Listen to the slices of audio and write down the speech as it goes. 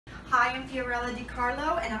Hi, I'm Fiorella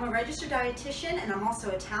DiCarlo and I'm a registered dietitian and I'm also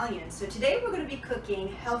Italian. So today we're going to be cooking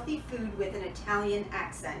healthy food with an Italian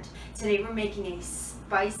accent. Today we're making a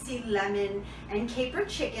spicy lemon and caper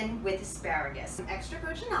chicken with asparagus. Some extra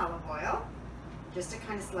virgin olive oil, just to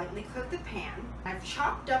kind of slightly coat the pan. I've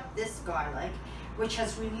chopped up this garlic, which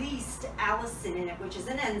has released allicin in it, which is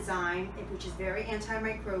an enzyme, which is very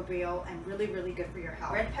antimicrobial and really, really good for your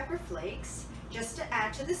health. Red pepper flakes, just to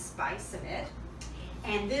add to the spice of it.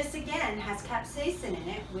 And this again has capsaicin in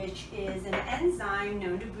it, which is an enzyme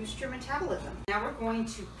known to boost your metabolism. Now we're going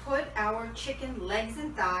to put our chicken legs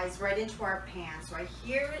and thighs right into our pan. So I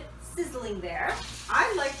hear it sizzling there.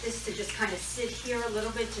 I like this to just kind of sit here a little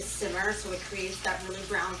bit to simmer so it creates that really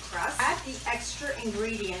brown crust. Add the extra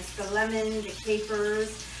ingredients, the lemon, the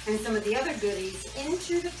capers, and some of the other goodies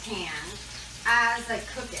into the pan as I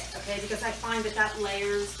cook it, okay? Because I find that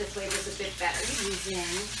layers the flavors a bit better using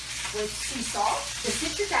with sea salt. The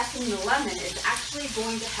citric acid in the lemon is actually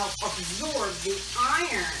going to help absorb the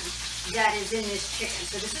iron that is in this chicken.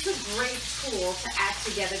 So this is a great tool to add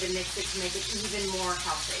together to mix it to make it even more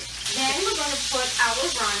healthy. Then we're going to put our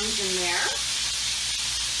rinds in there.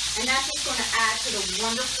 And that's just going to add to the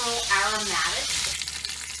wonderful aromatics.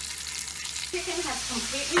 Chicken has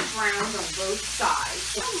completely browned on both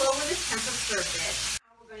sides. So I'll lower the temperature a bit.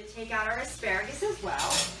 We're going to take out our asparagus as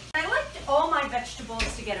well. I like all my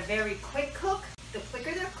vegetables to get a very quick cook. The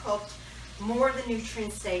quicker they're cooked, more the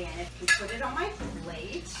nutrients stay in it. We put it on my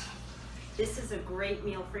plate. This is a great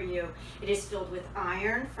meal for you. It is filled with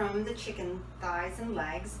iron from the chicken thighs and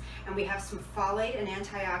legs, and we have some folate and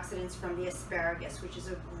antioxidants from the asparagus, which is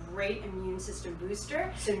a great immune system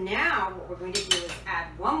booster. So now what we're going to do is add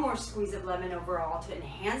one more squeeze of lemon overall to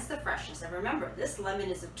enhance the freshness. And remember, this lemon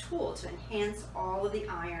is a tool to enhance all of the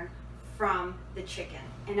iron from the chicken.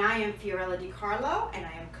 And I am Fiorella DiCarlo, and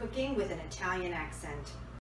I am cooking with an Italian accent.